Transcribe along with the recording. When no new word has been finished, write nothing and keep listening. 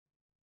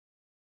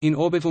In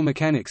orbital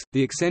mechanics,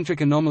 the eccentric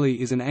anomaly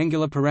is an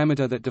angular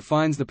parameter that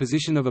defines the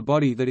position of a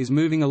body that is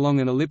moving along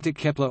an elliptic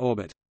Kepler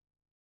orbit.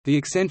 The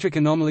eccentric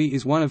anomaly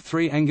is one of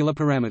three angular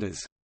parameters,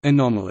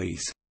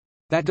 anomalies,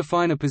 that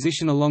define a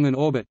position along an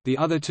orbit, the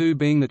other two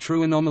being the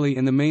true anomaly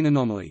and the mean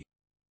anomaly.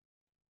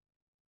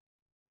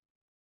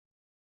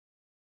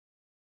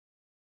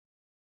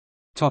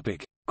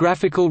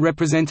 Graphical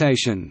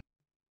representation.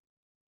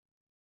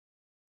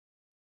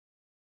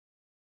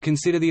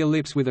 Consider the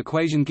ellipse with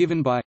equation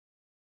given by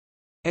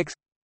x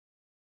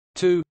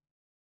 2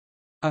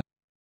 a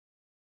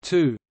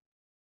 2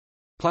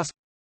 plus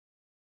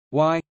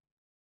y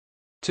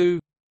 2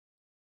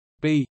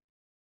 b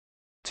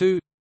 2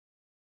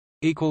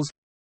 equals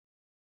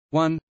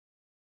 1.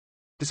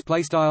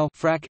 Display style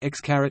frac x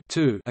caret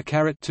 2 a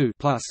caret 2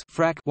 plus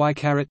frac y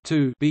caret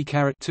 2 b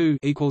caret 2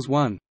 equals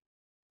 1,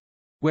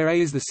 where a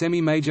is the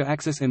semi-major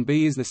axis and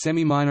b is the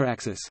semi-minor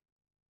axis.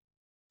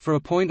 For a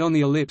point on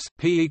the ellipse,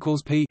 p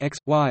equals p x,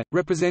 y,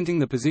 representing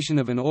the position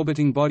of an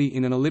orbiting body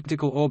in an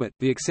elliptical orbit,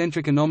 the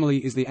eccentric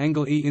anomaly is the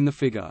angle E in the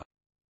figure.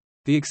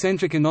 The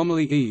eccentric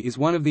anomaly E is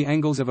one of the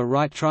angles of a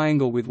right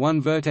triangle with one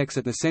vertex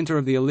at the center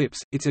of the ellipse,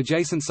 its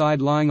adjacent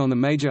side lying on the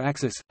major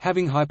axis,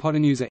 having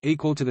hypotenuse A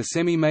equal to the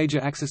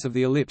semi-major axis of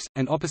the ellipse,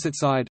 and opposite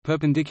side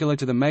perpendicular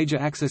to the major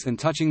axis and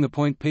touching the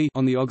point P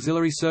on the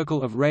auxiliary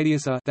circle of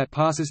radius A that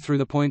passes through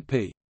the point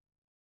P.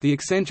 The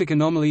eccentric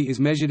anomaly is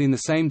measured in the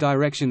same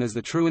direction as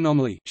the true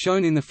anomaly,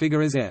 shown in the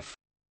figure as f.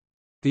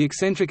 The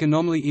eccentric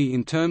anomaly E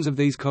in terms of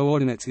these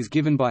coordinates is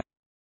given by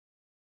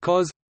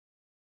cos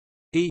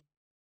E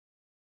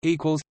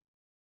equals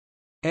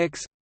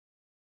x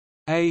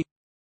a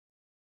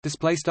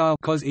display style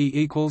cos E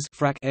equals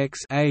frac x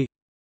a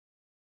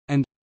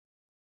and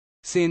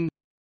sin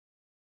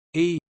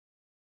E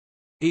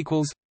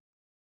equals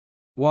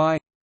y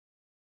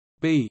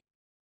b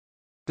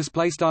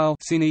display style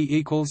sin E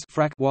equals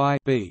frac y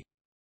b.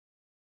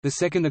 The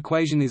second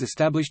equation is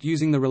established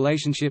using the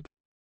relationship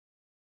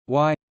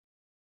y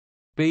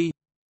b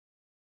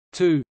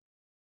 2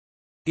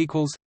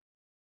 equals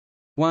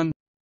 1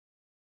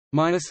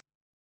 minus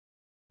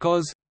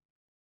cos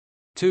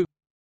 2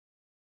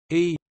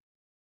 E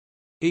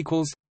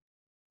equals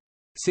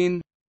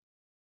sin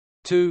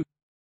 2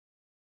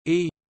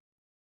 E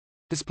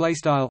display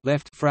style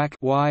left frac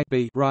y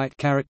b right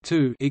caret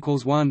 2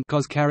 equals 1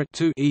 cos caret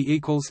 2 E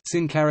equals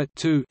sin caret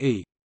 2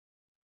 E,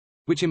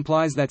 which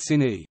implies that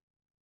sin E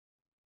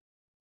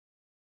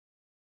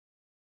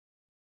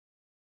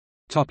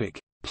topic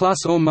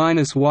plus or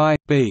minus y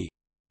b.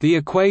 The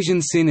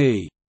equation sin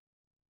E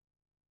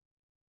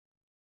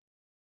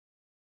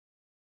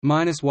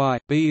minus y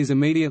b is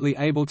immediately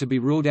able to be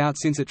ruled out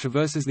since it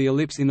traverses the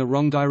ellipse in the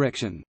wrong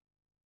direction.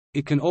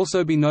 It can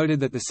also be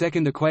noted that the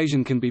second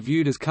equation can be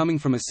viewed as coming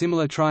from a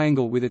similar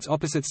triangle with its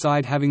opposite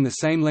side having the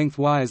same length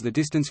y as the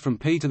distance from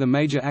P to the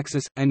major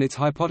axis, and its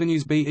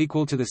hypotenuse b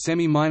equal to the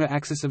semi-minor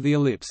axis of the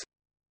ellipse.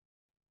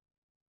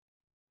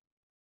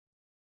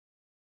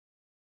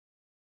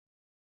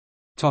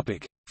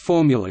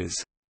 Formulas.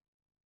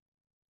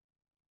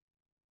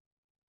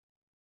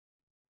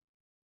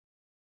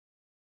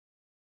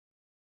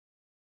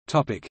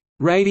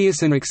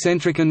 Radius and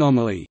eccentric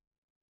anomaly.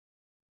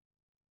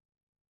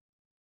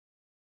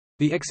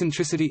 The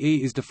eccentricity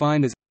E is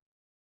defined as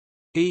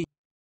E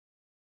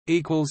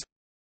equals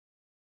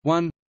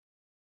 1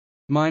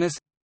 minus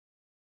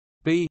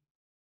B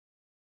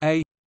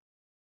A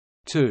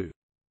 2.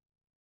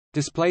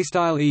 Display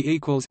style E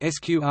equals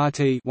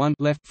sqrt 1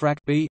 left frac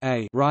B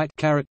A right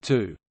caret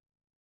 2.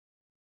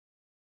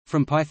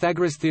 From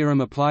Pythagoras'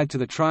 theorem applied to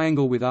the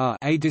triangle with R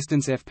a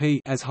distance fp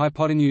as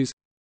hypotenuse,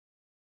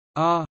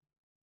 R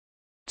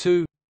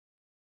 2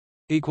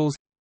 equals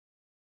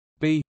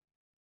B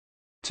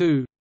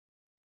 2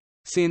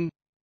 sin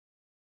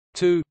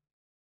 2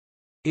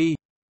 E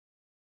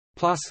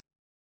plus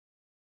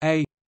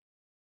A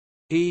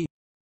E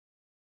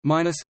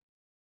minus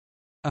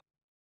A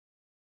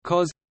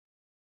cos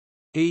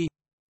E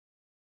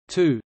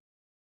 2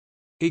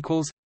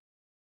 equals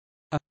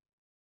A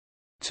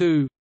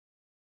 2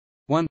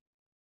 1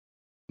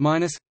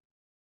 minus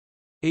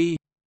E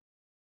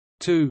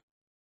 2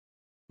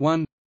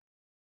 1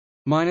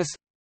 minus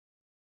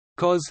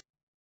cos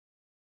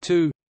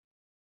 2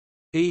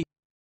 E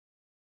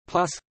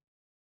plus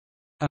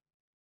A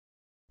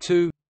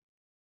 2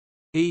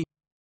 E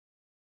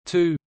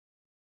 2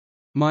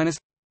 minus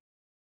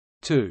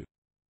 2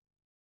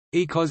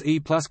 E cos E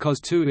plus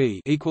cos 2E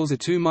equals a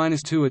 2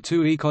 minus 2 a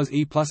 2 E cos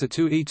E plus a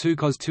 2 E 2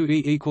 cos 2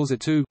 E equals a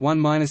 2 1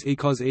 minus E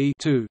cos E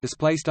 2.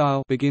 Display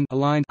style begin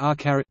aligned R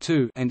caret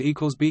 2 and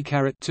equals B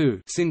caret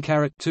 2 sin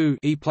caret 2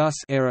 E plus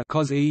error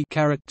cos E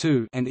caret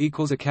 2 and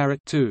equals a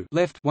caret 2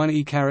 left 1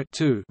 E caret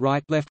 2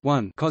 right left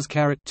 1 cos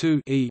caret 2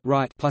 E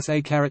right plus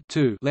A caret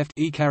 2 left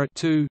E caret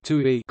 2 2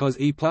 E cos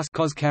E plus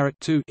cos caret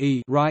 2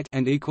 E right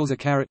and equals a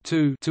caret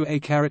 2 2 A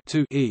caret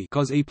 2 E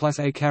cos E plus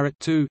A caret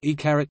 2 E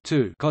caret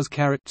 2 cos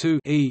caret 2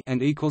 E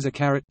and equals a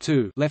caret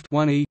 2 left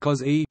 1 E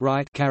cos E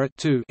right caret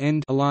 2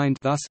 end aligned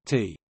thus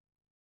T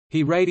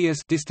He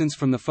radius distance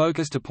from the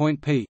focus to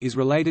point P is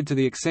related to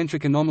the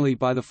eccentric anomaly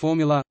by the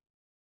formula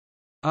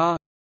R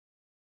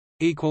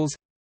equals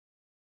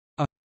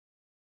a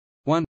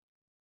 1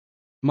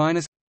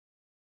 minus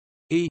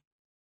E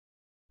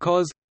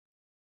cos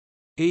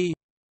E.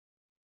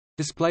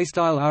 Display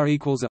style R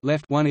equals a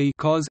left 1 E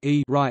cos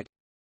E right.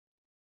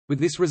 With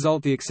this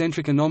result, the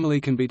eccentric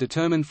anomaly can be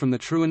determined from the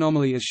true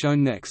anomaly as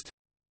shown next.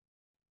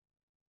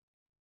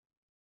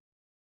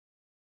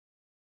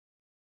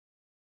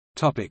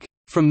 Topic: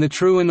 From the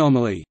true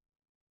anomaly.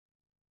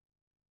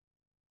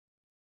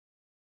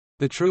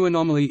 The true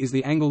anomaly is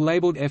the angle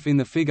labeled f in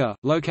the figure,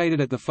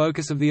 located at the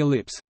focus of the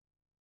ellipse.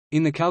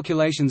 In the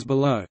calculations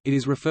below, it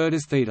is referred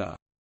as theta.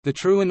 The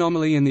true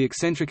anomaly and the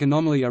eccentric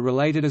anomaly are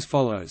related as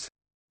follows.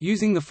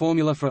 Using the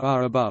formula for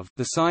R above,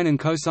 the sine and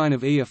cosine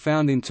of E are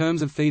found in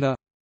terms of theta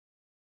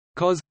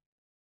cos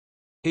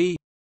E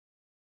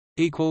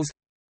equals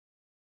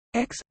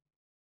x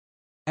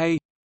A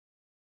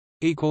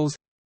equals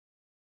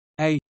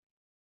A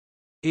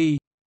E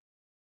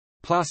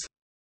plus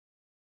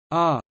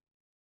R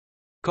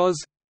cos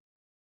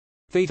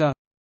theta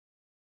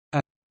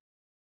A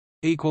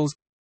equals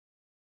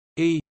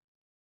E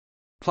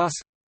plus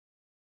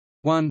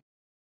 1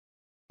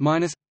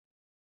 minus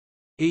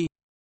E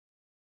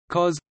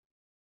cos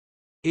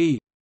E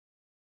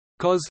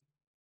cos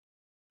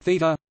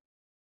theta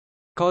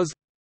cos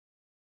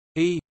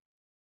E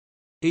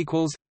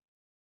equals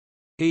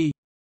E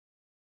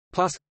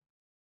plus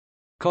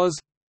cos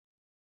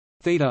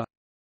theta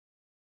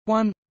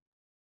 1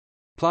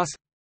 plus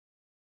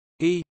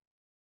E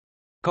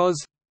cos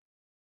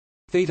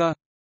theta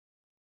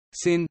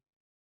sin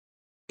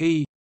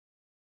E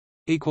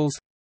equals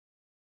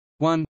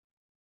 1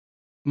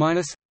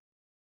 minus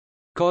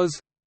cos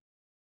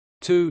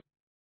 2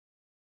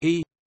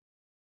 E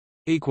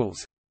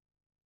equals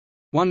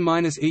 1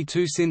 minus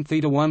E2 sin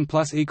theta 1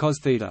 plus E cos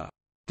theta.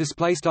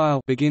 Display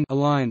style begin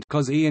aligned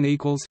cos E and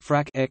equals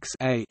frac x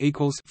A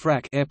equals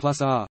frac air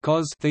plus R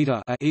cos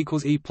theta A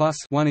equals E plus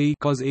 1 E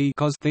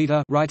cos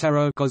theta right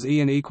arrow cos E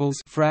and equals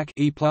frac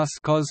E plus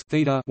cos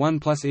theta 1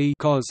 plus E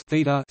cos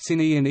theta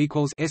sin E and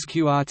equals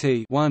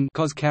sqrt 1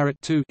 cos caret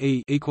 2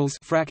 E equals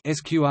frac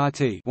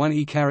sqrt 1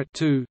 E caret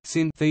 2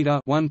 sin theta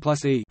 1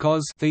 plus E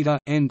cos theta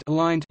end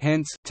aligned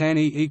hence tan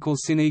E equals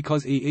sin E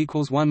cos E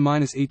equals 1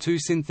 minus E2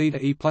 sin theta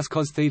E plus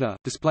cos theta.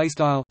 Display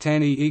style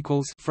tan E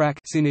equals frac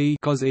sin E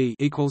cos E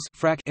equals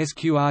frac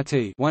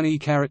sqrt 1 E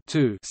caret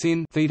 2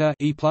 sin theta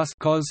E plus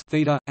cos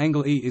theta.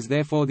 Angle E is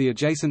therefore the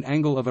adjacent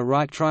angle of a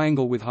right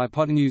triangle with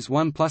hypotenuse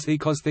 1 plus E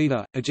cos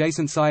theta,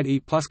 adjacent side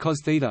E plus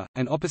cos theta,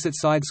 and opposite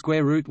side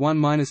square root 1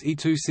 minus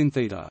E2 sin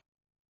theta.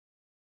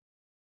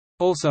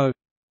 Also,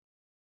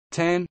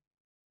 tan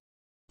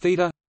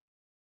theta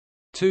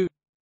 2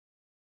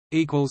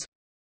 equals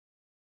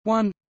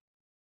 1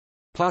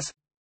 plus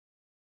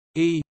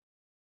E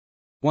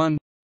 1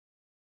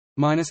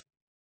 minus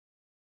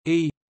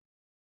E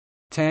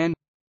tan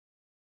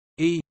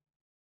E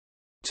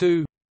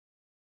 2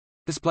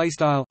 display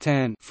style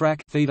tan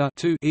frac theta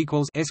 2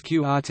 equals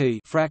sqrt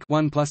frac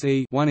 1 plus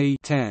E 1 E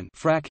tan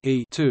frac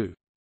E 2.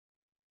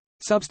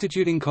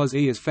 Substituting cos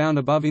E as found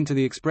above into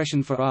the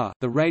expression for R,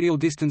 the radial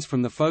distance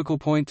from the focal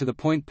point to the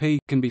point P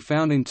can be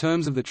found in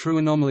terms of the true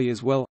anomaly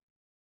as well.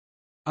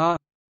 R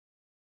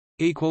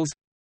equals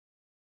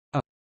a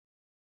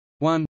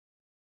 1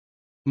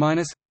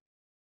 minus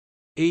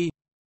E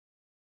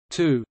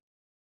 2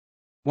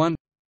 1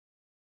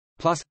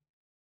 plus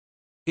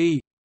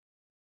E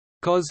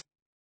cos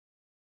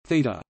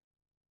theta.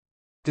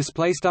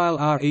 Display style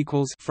R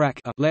equals frac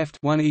a left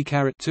 1 E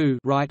caret 2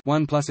 right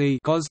 1 plus E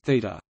cos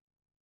theta.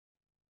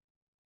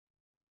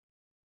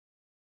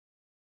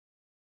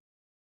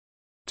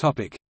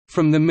 Topic: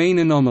 From the mean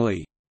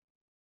anomaly.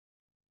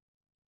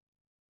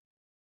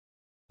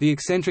 The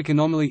eccentric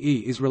anomaly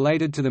E is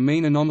related to the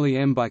mean anomaly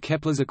M by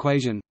Kepler's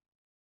equation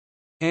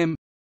M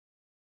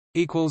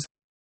equals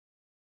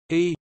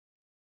E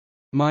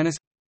minus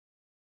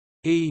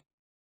E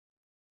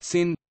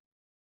sin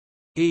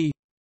E.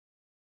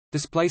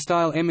 Display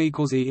style M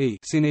equals E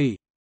sin E.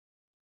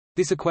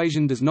 This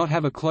equation does not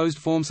have a closed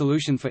form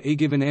solution for E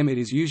given M. It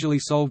is usually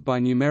solved by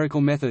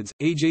numerical methods,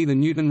 e.g. the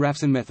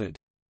Newton-Raphson method.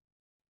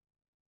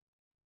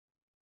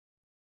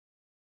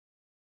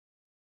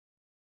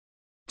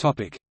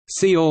 Topic.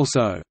 See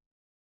also: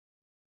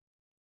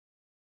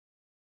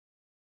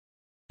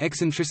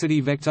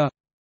 eccentricity vector,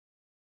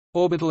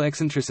 orbital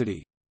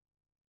eccentricity.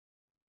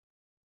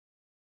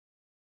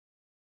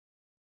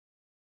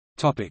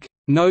 Topic: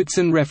 Notes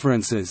and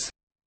references.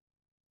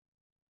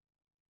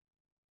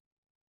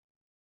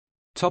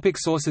 Topic: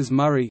 Sources: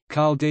 Murray,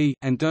 Carl D.,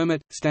 and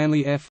Dermott,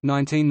 Stanley F.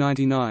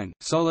 1999.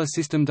 Solar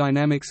System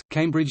Dynamics,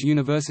 Cambridge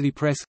University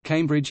Press,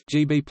 Cambridge.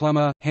 G. B.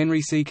 Plummer,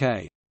 Henry C.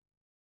 K.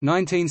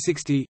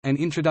 1960, An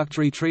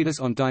Introductory Treatise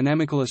on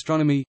Dynamical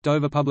Astronomy,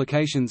 Dover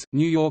Publications,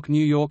 New York,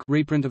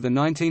 reprint of the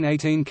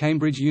 1918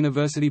 Cambridge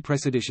University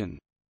Press edition.